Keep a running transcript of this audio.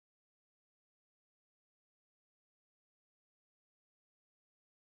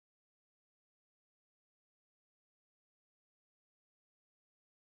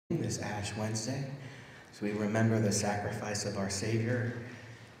This Ash Wednesday, so we remember the sacrifice of our Savior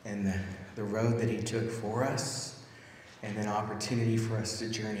and the road that he took for us, and an opportunity for us to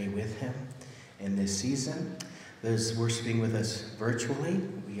journey with him in this season. Those worshiping with us virtually,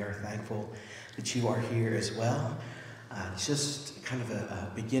 we are thankful that you are here as well. Just kind of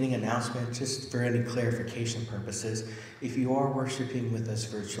a beginning announcement, just for any clarification purposes. If you are worshiping with us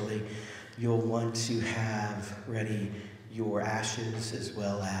virtually, you'll want to have ready your ashes as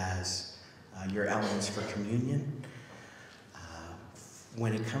well as your elements for communion.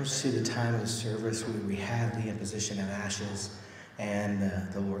 When it comes to the time of the service where we have the imposition of ashes and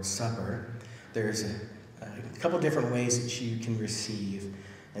the Lord's Supper, there's a couple different ways that you can receive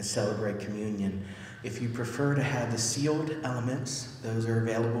and celebrate communion. If you prefer to have the sealed elements, those are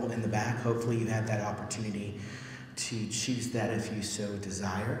available in the back. Hopefully you have that opportunity to choose that if you so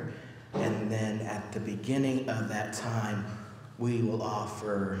desire. And then at the beginning of that time, we will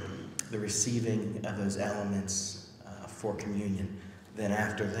offer the receiving of those elements for communion. Then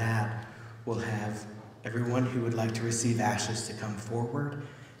after that, we'll have everyone who would like to receive ashes to come forward.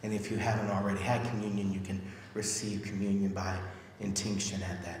 And if you haven't already had communion, you can receive communion by intinction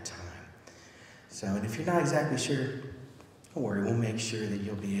at that time. So, and if you're not exactly sure, don't worry, we'll make sure that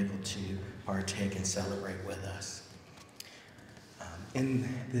you'll be able to partake and celebrate with us. In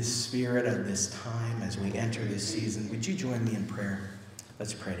this spirit of this time, as we enter this season, would you join me in prayer?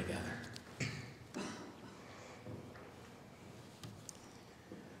 Let's pray together.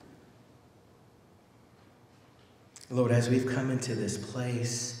 Lord, as we've come into this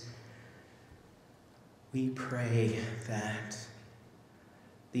place, we pray that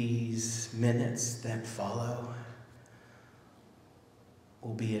these minutes that follow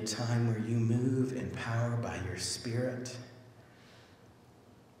will be a time where you move in power by your Spirit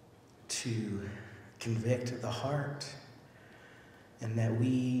to convict the heart, and that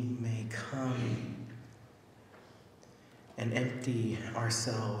we may come and empty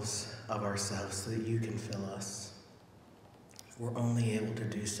ourselves of ourselves so that you can fill us. We're only able to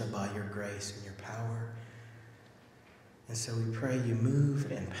do so by your grace and your power. And so we pray you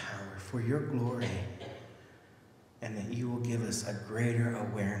move in power for your glory, and that you will give us a greater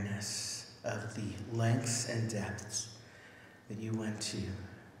awareness of the lengths and depths that you went to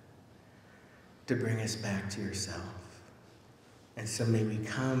bring us back to yourself. And so may we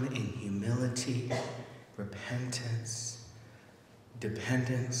come in humility, repentance,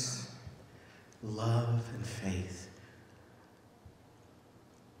 dependence, love, and faith.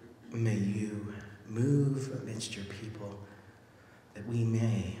 May you move amidst your people, that we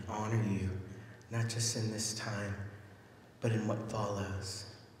may honor you, not just in this time, but in what follows.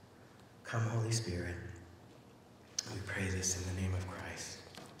 Come, Holy Spirit. We pray this in the name of Christ.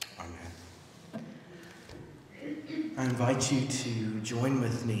 Amen. I invite you to join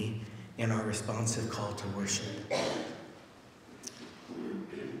with me in our responsive call to worship.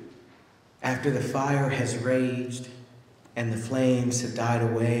 After the fire has raged and the flames have died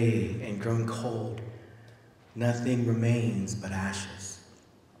away and grown cold, nothing remains but ashes.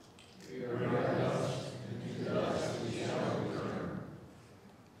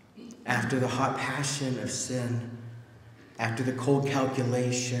 After the hot passion of sin, after the cold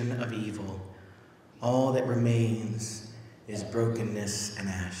calculation of evil, all that remains is brokenness and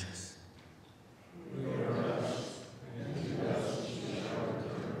ashes.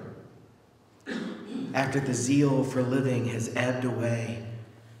 After the zeal for living has ebbed away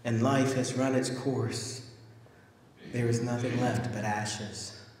and life has run its course, there is nothing left but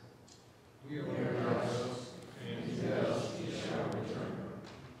ashes.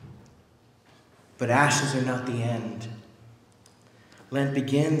 But ashes are not the end. Lent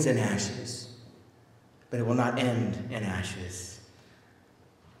begins in ashes, but it will not end in ashes.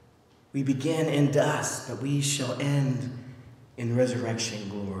 We begin in dust, but we shall end in resurrection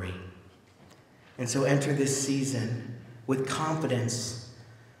glory. And so enter this season with confidence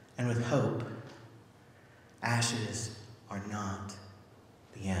and with hope. Ashes are not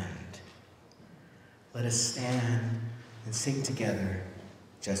the end. Let us stand and sing together,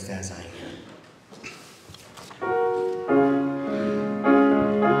 Just As I Am.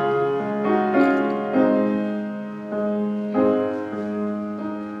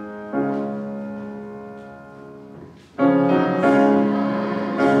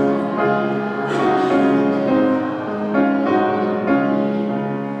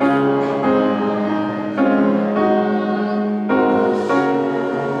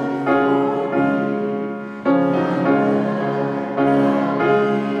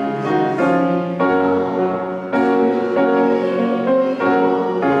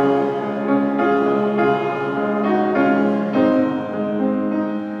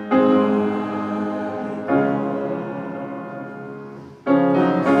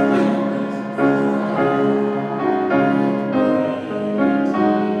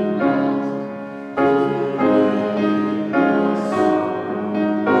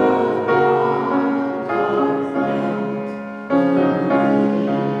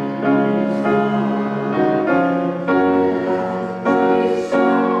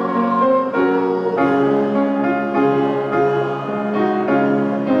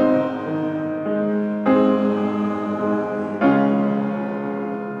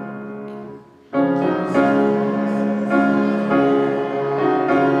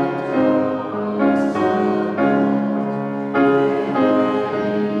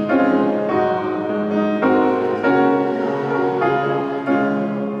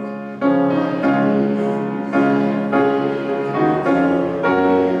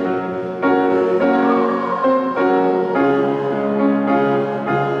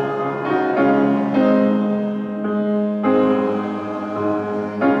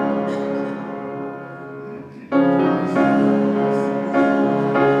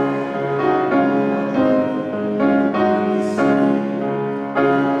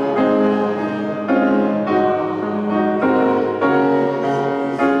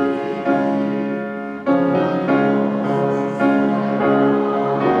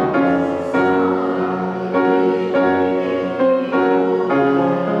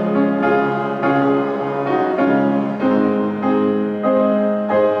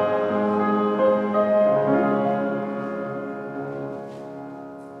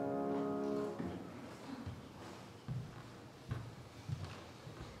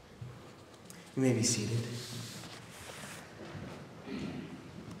 be seated.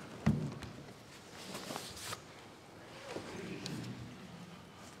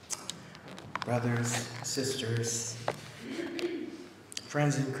 Brothers, sisters,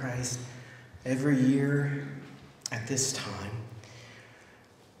 friends in Christ, every year at this time,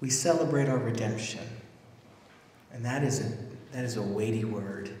 we celebrate our redemption. And that is a weighty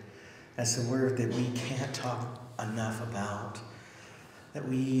word. That's a word that we can't talk enough about, that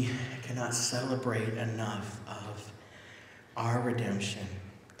we cannot celebrate enough of our redemption.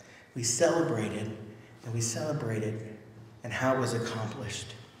 We celebrated and how it was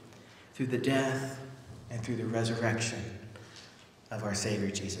accomplished through the death and through the resurrection of our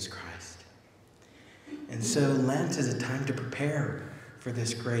Savior Jesus Christ. And so Lent is a time to prepare for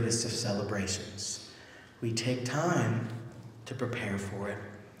this greatest of celebrations. We take time to prepare for it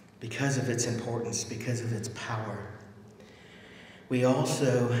because of its importance, because of its power. We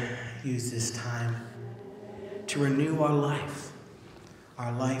also use this time to renew our life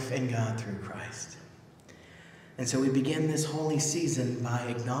in God through Christ. And so we begin this holy season by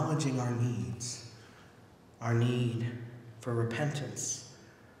acknowledging our needs, our need for repentance,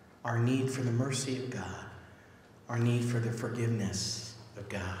 our need for the mercy of God, our need for the forgiveness of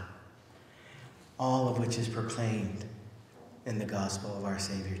God, all of which is proclaimed in the gospel of our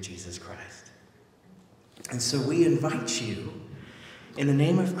Savior Jesus Christ. And so we invite you, in the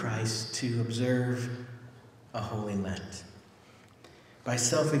name of Christ, to observe a holy Lent by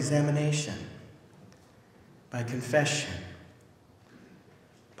self-examination, by confession,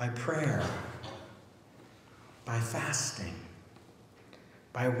 by prayer, by fasting,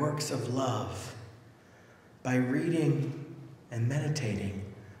 by works of love, by reading and meditating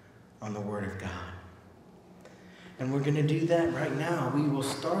on the Word of God. And we're going to do that right now. We will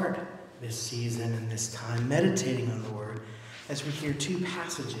start this season and this time meditating on the Word as we hear two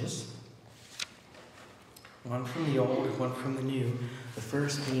passages, one from the Old, one from the New. The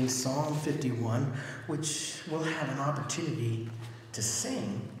first being Psalm 51, which we'll have an opportunity to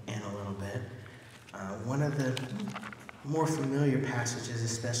sing in a little bit. One of the more familiar passages,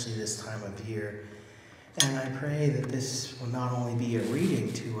 especially this time of year. And I pray that this will not only be a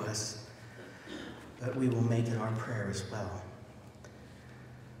reading to us, but we will make it our prayer as well.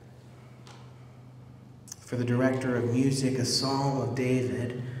 For the director of music, a psalm of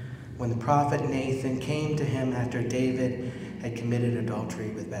David, when the prophet Nathan came to him after David had committed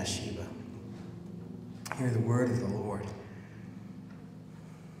adultery with Bathsheba. Hear the word of the Lord.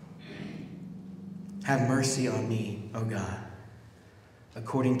 Have mercy on me, O God,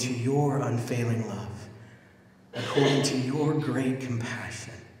 according to your unfailing love, according to your great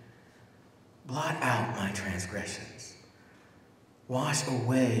compassion. Blot out my transgressions. Wash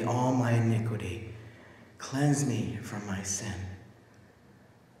away all my iniquity. Cleanse me from my sin.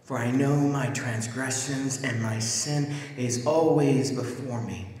 For I know my transgressions, and my sin is always before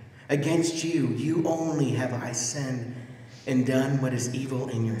me. Against you, you only have I sinned and done what is evil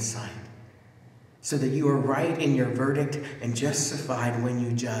in your sight, so that you are right in your verdict and justified when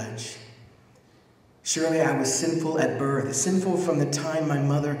you judge. Surely I was sinful at birth, sinful from the time my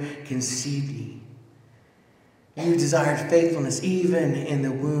mother conceived me. You desired faithfulness even in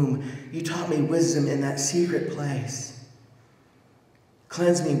the womb. You taught me wisdom in that secret place.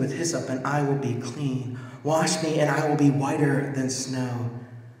 Cleanse me with hyssop, and I will be clean. Wash me, and I will be whiter than snow.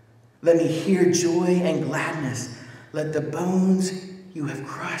 Let me hear joy and gladness. Let the bones you have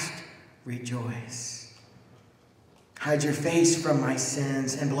crushed rejoice. Hide your face from my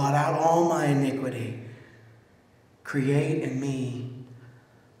sins and blot out all my iniquity. Create in me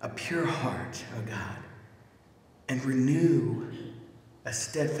a pure heart, O God, and renew a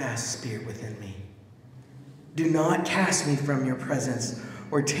steadfast spirit within me. Do not cast me from your presence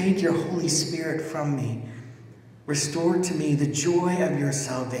or take your Holy Spirit from me. Restore to me the joy of your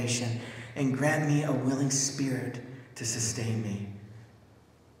salvation and grant me a willing spirit to sustain me.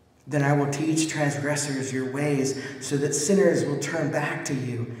 Then I will teach transgressors your ways so that sinners will turn back to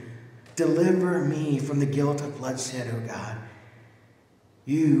you. Deliver me from the guilt of bloodshed, O God.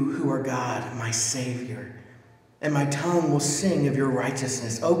 You who are God, my Savior, and my tongue will sing of your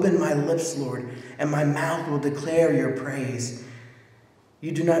righteousness. Open my lips, Lord, and my mouth will declare your praise.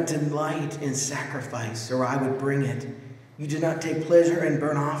 You do not delight in sacrifice, or I would bring it. You do not take pleasure in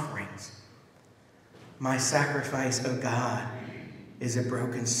burnt offerings. My sacrifice, O God, is a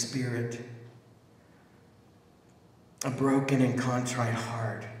broken spirit, a broken and contrite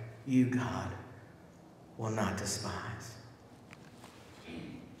heart. You, God, will not despise.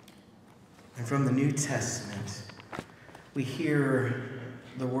 And from the New Testament, we hear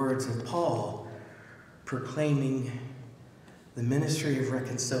the words of Paul proclaiming the ministry of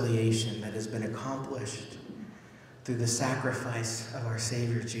reconciliation that has been accomplished through the sacrifice of our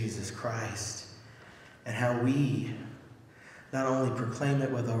Savior Jesus Christ, and how we not only proclaim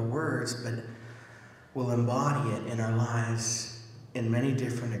it with our words, but will embody it in our lives in many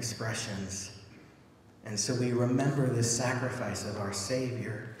different expressions. And so we remember the sacrifice of our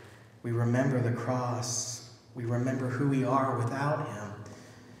Savior. We remember the cross. We remember who we are without him.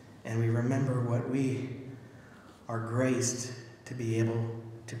 And we remember what we are graced to be able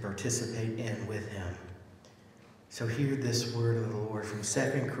to participate in with him. So hear this word of the Lord from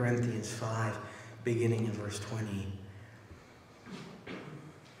 2 Corinthians 5, beginning in verse 20.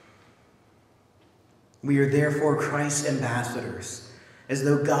 We are therefore Christ's ambassadors, as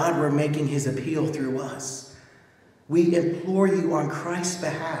though God were making his appeal through us. We implore you on Christ's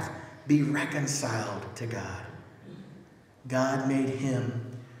behalf, be reconciled to God. God made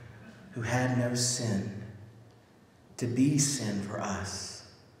him who had no sin to be sin for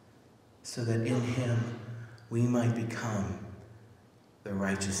us, so that in him we might become the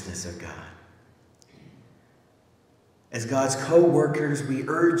righteousness of God. As God's co-workers, we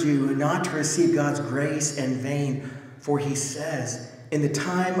urge you not to receive God's grace in vain, for he says, in the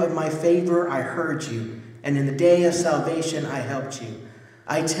time of my favor I heard you, and in the day of salvation I helped you.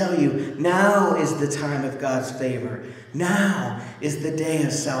 I tell you, now is the time of God's favor. Now is the day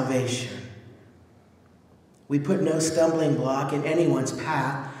of salvation. We put no stumbling block in anyone's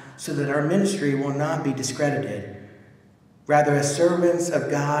path, so that our ministry will not be discredited. Rather, as servants of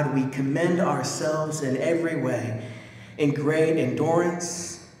God, we commend ourselves in every way, in great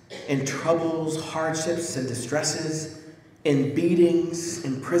endurance, in troubles, hardships, and distresses, in beatings,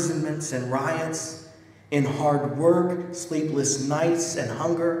 imprisonments, and riots, in hard work, sleepless nights, and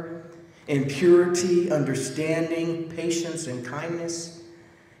hunger, in purity, understanding, patience, and kindness,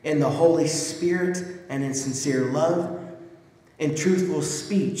 in the Holy Spirit, and in sincere love, in truthful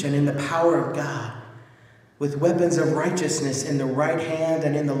speech, and in the power of God, with weapons of righteousness in the right hand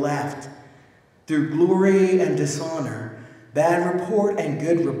and in the left, through glory and dishonor, bad report and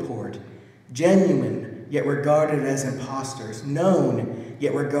good report, genuine, yet regarded as impostors, known,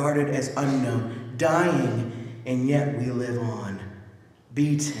 yet regarded as unknown, dying, and yet we live on,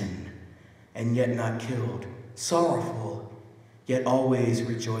 beaten, and yet not killed, sorrowful, yet always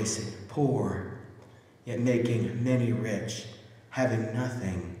rejoicing, poor, yet making many rich, having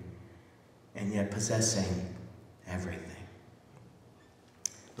nothing, and yet possessing everything.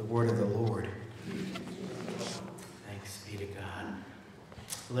 The word of the Lord. Thanks be to God.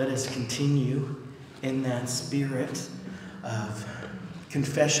 Let us continue in that spirit of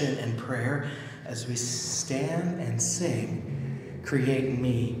confession and prayer as we stand and sing, "Create in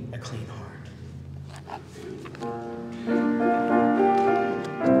me a clean heart."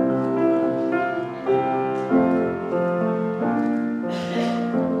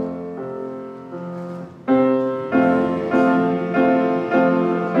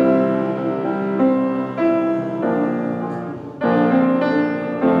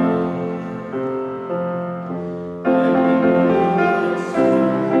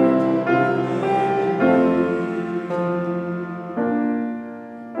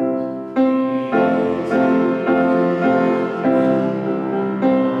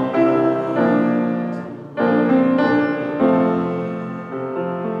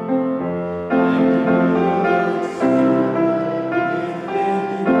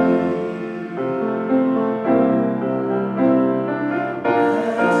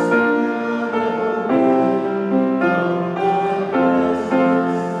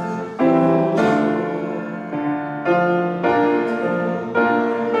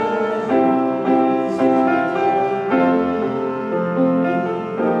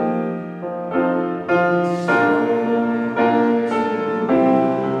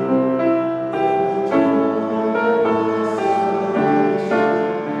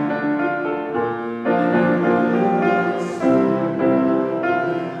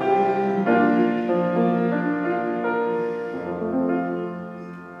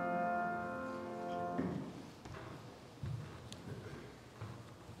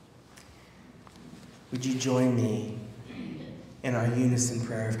 Would you join me in our unison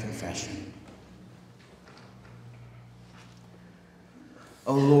prayer of confession?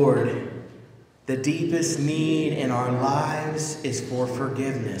 O Lord, the deepest need in our lives is for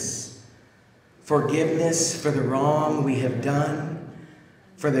forgiveness. Forgiveness for the wrong we have done,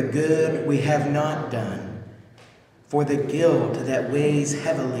 for the good we have not done, for the guilt that weighs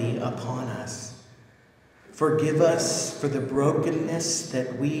heavily upon us. Forgive us for the brokenness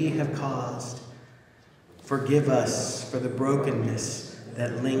that we have caused. Forgive us for the brokenness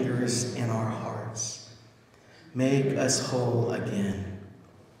that lingers in our hearts. Make us whole again.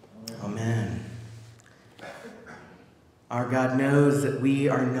 Amen. Our God knows that we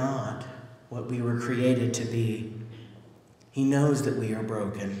are not what we were created to be. He knows that we are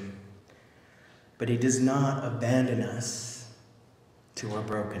broken, but he does not abandon us to our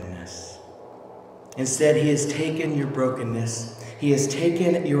brokenness. Instead, he has taken your brokenness, he has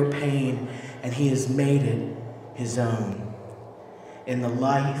taken your pain, and he has made it his own. In the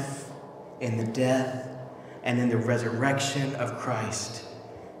life, in the death, and in the resurrection of Christ,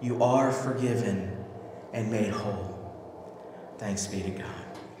 you are forgiven and made whole. Thanks be to God.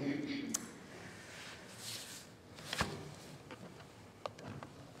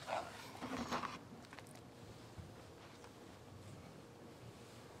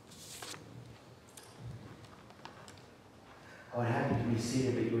 I would have you to be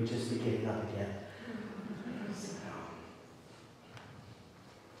seated, but you would just be getting up again.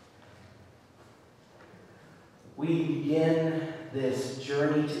 We begin this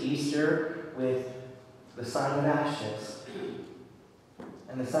journey to Easter with the sign of ashes.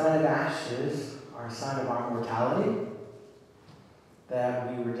 And the sign of ashes are a sign of our mortality,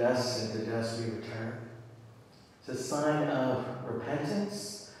 that we were dust and to dust we return. It's a sign of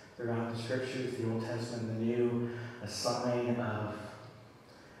repentance throughout the Scriptures, the Old Testament and the New, a sign of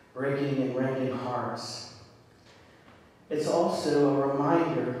breaking and rending hearts. It's also a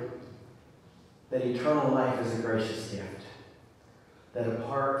reminder that eternal life is a gracious gift, that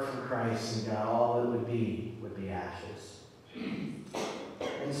apart from Christ and God, all it would be ashes.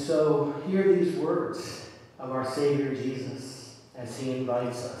 And so hear these words of our Savior Jesus as he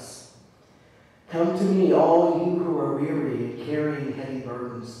invites us. Come to me, all you who are weary and carrying heavy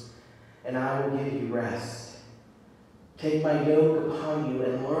burdens, and I will give you rest. Take my yoke upon you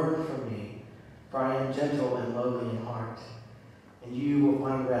and learn from me, for I am gentle and lowly in heart, and you will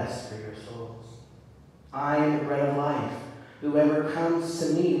find rest for your souls. I am the bread of life. Whoever comes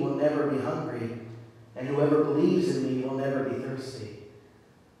to me will never be hungry, and whoever believes in me will never be thirsty.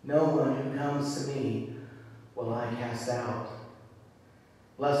 No one who comes to me will I cast out.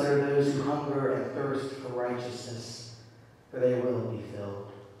 Blessed are those who hunger and thirst for righteousness, for they will be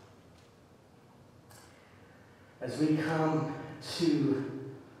filled. As we come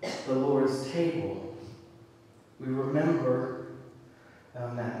to the Lord's table, we remember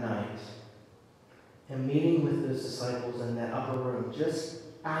on that night him meeting with his disciples in that upper room just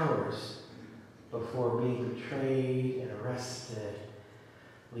hours before being betrayed and arrested,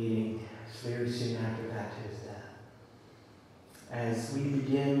 leading very soon after that to his death. As we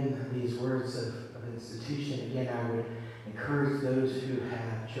begin these words of institution, again, I would encourage those who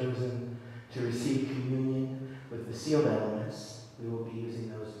have chosen to receive communion with the sealed elements. We will be using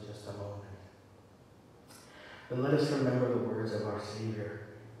those in just a moment. But let us remember the words of our Savior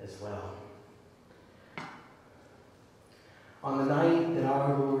as well. On the night that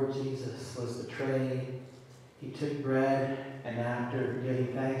our Lord Jesus was betrayed, he took bread, and after giving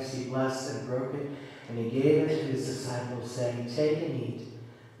thanks, he blessed and broke it, and he gave it to his disciples, saying, "Take and eat.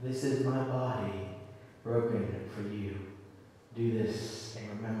 This is my body, broken for you. Do this in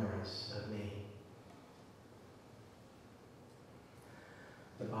remembrance of me."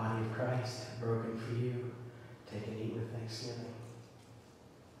 The body of Christ, broken for you. Take and eat with thanksgiving.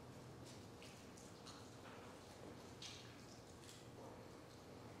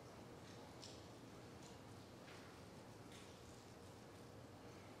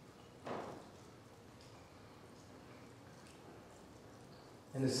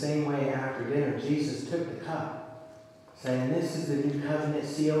 In the same way, after dinner, Jesus took the cup, saying, "This is the new covenant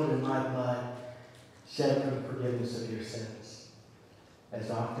sealed in my blood, shed for the forgiveness of your sins.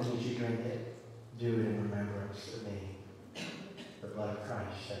 As often as you drink it, do it in remembrance of me." The blood of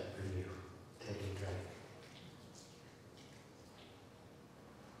Christ shed for you. Take and drink.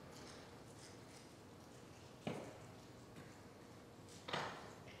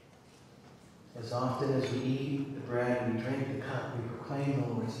 As often as we eat the bread and we drink the cup, we proclaim the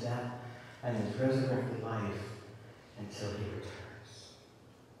Lord's death and his resurrected life until he returns.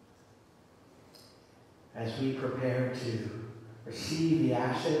 As we prepare to receive the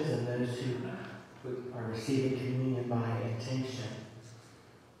ashes and those who are receiving communion by intention,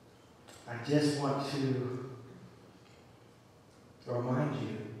 I just want to remind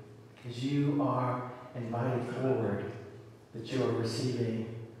you, because you are invited forward, that you are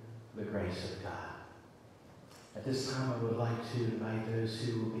receiving the grace of God. At this time, I would like to invite those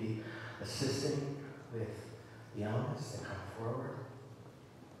who will be assisting with the elements to come forward.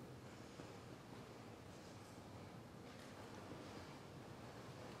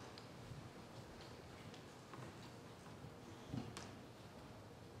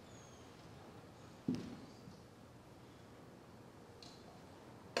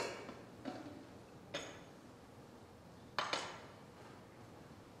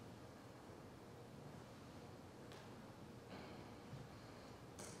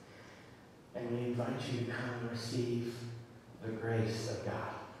 And we invite you to come and receive the grace of God.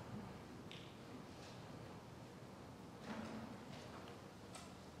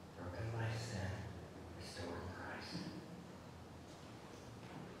 Broken by sin, restored in Christ.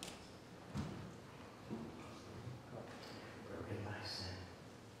 Broken by sin,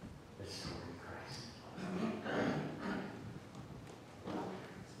 restored in Christ.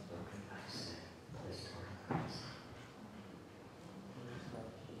 Broken by sin, restored in Christ.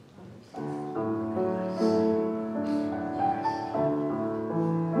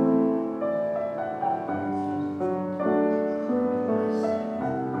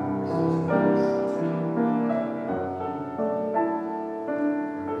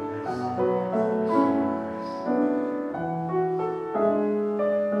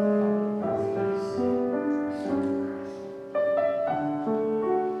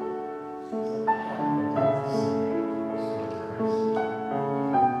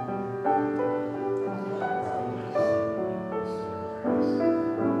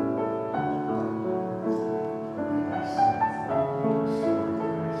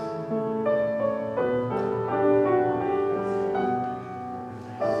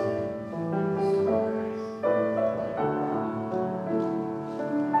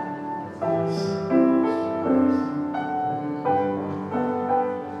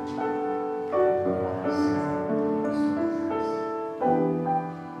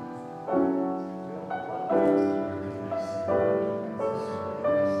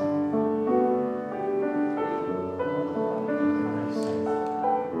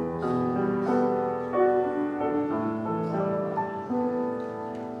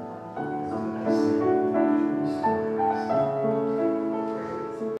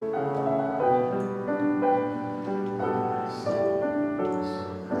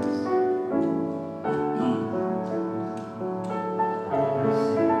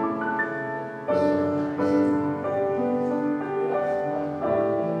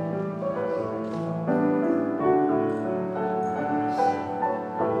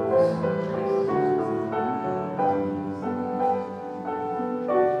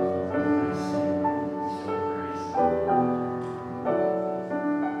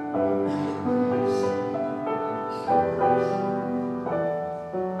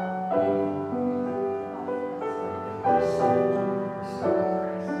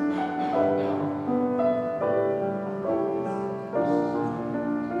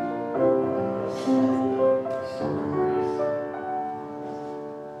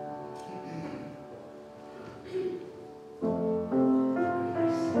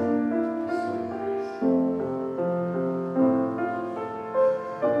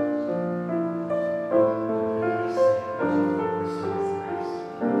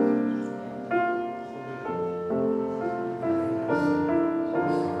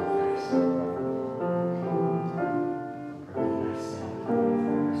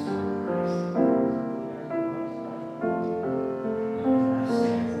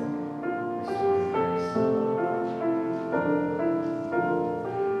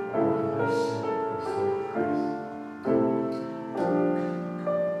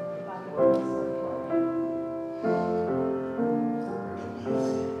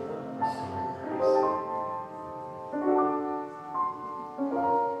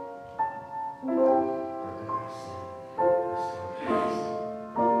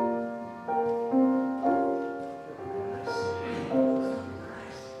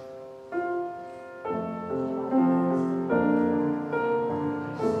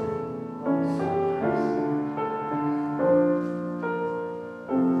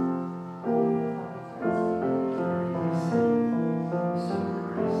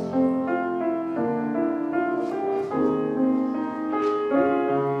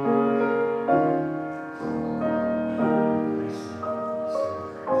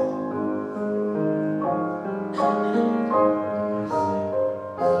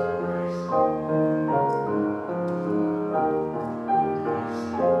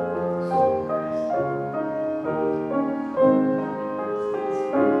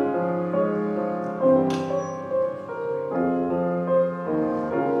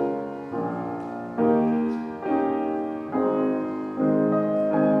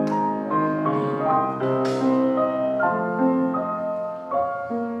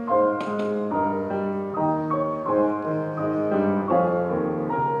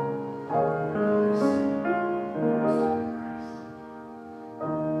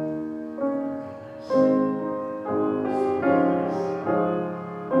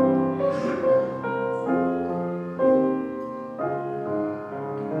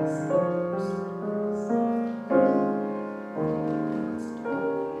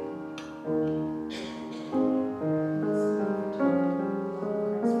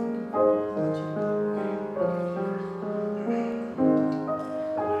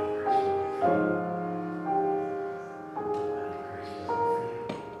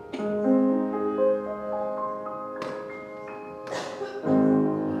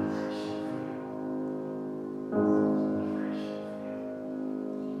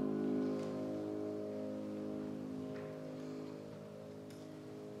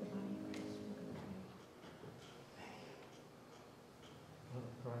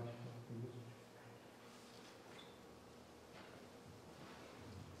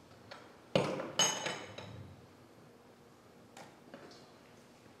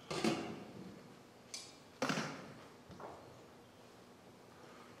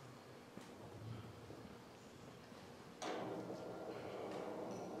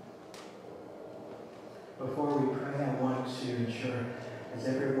 Before we pray, I want to ensure, as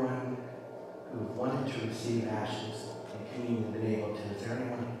everyone who wanted to receive ashes and communion been able to, is there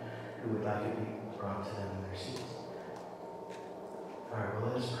anyone who would like it to be brought to them in their seats? All right,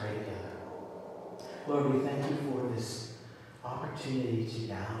 well, let us pray together. Lord, we thank you for this opportunity to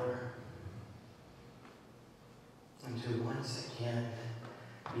gather and to once again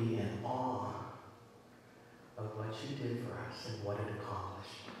be in awe of what you did for us and what it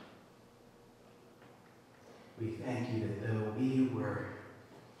accomplished. We thank you that though we were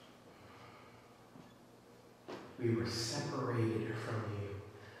separated from you,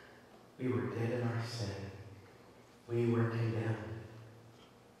 we were dead in our sin, we were condemned.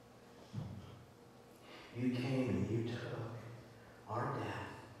 You came and you took our death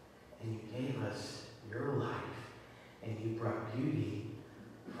and you gave us your life and you brought beauty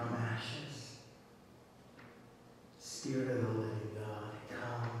from ashes. Spirit of the living God,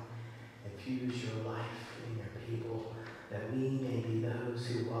 come and fuse your life in your people, that we may be those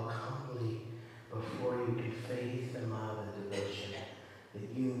who walk humbly before you in faith and love and devotion, that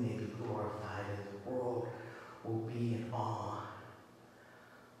you may be glorified and the world will be in awe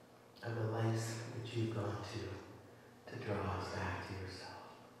of the lengths that you've gone to draw us back to yourself.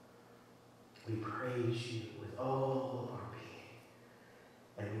 We praise you with all of our being,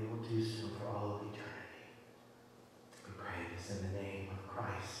 and we will do so for all of eternity. We pray this in the name of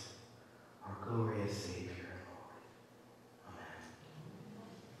Christ, our glorious Savior and Lord. Amen.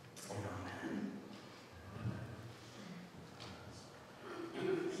 And amen.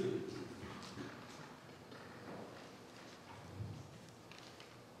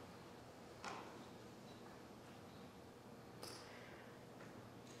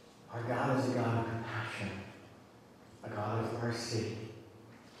 Our God is a God of compassion, a God of mercy,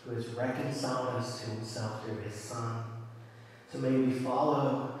 who has reconciled us to himself through his Son. So may we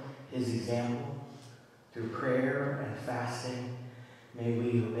follow his example through prayer and fasting. May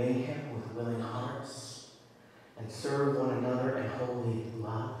we obey him with willing hearts and serve one another in holy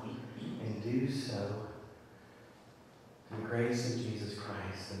love, and do so through the grace of Jesus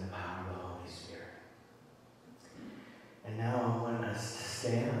Christ and the power of the Holy Spirit. And now I want us to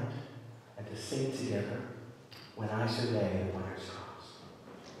stand and to sing together, When I Survey the Winter's Cross.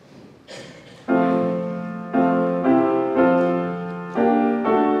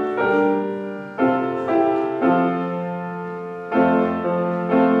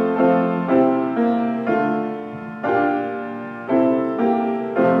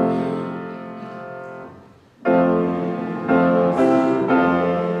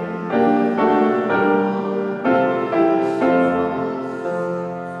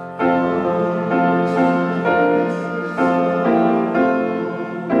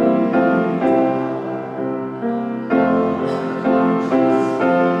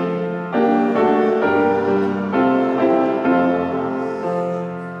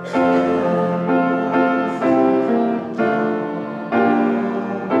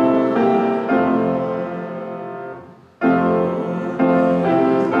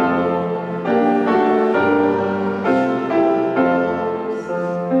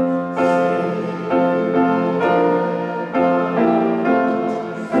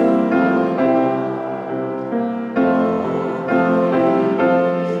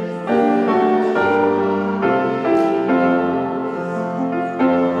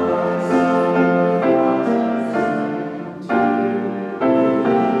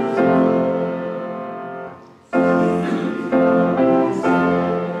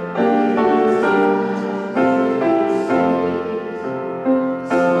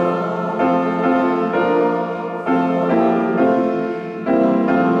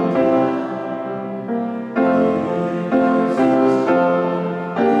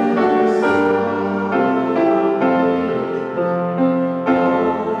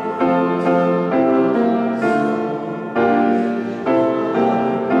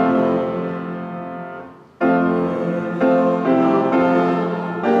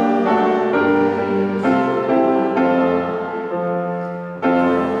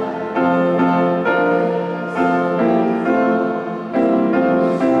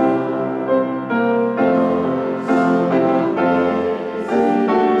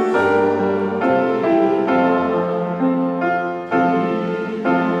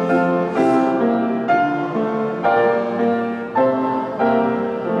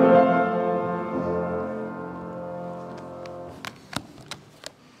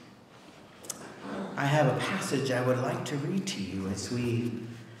 I would like to read to you as we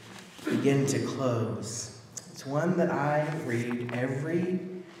begin to close. It's one that I read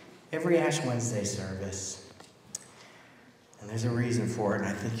every Ash Wednesday service. And there's a reason for it, and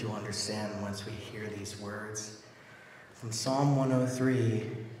I think you'll understand once we hear these words. From Psalm 103,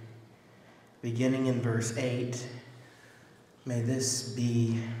 beginning in verse 8, may this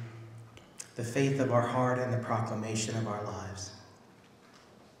be the faith of our heart and the proclamation of our lives.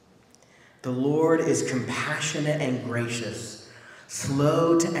 The Lord is compassionate and gracious,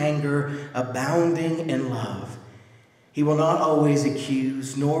 slow to anger, abounding in love. He will not always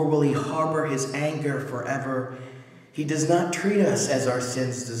accuse, nor will he harbor his anger forever. He does not treat us as our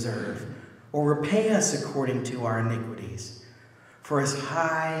sins deserve, or repay us according to our iniquities. For as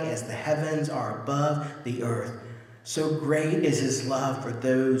high as the heavens are above the earth, so great is his love for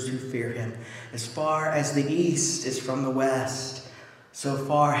those who fear him. As far as the east is from the west, so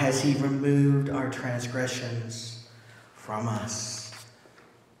far has he removed our transgressions from us.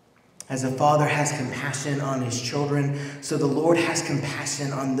 As a father has compassion on his children, so the Lord has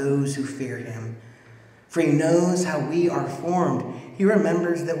compassion on those who fear him. For he knows how we are formed. He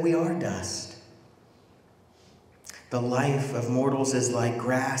remembers that we are dust. The life of mortals is like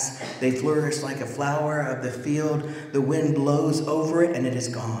grass. They flourish like a flower of the field. The wind blows over it, and it is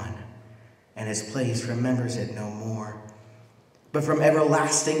gone, and his place remembers it no more. But from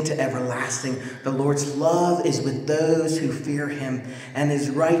everlasting to everlasting, the Lord's love is with those who fear him, and his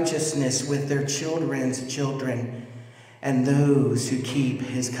righteousness with their children's children, and those who keep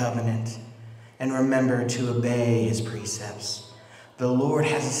his covenant and remember to obey his precepts. The Lord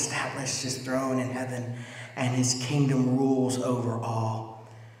has established his throne in heaven, and his kingdom rules over all.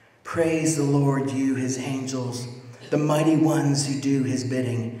 Praise the Lord, you his angels, the mighty ones who do his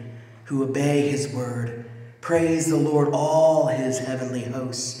bidding, who obey his word. Praise the Lord, all his heavenly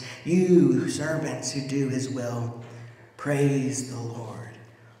hosts, you servants who do his will. Praise the Lord,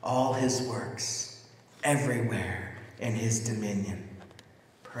 all his works, everywhere in his dominion.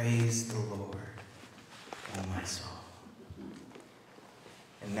 Praise the Lord, O my soul.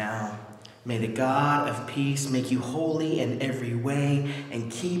 And now, may the God of peace make you holy in every way and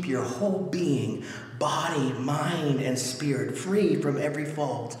keep your whole being, body, mind, and spirit free from every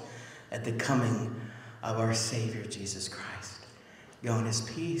fault at the coming of our Savior, Jesus Christ. Go in his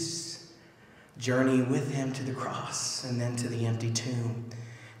peace, journey with him to the cross and then to the empty tomb,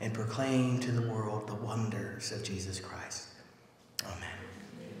 and proclaim to the world the wonders of Jesus Christ. Amen.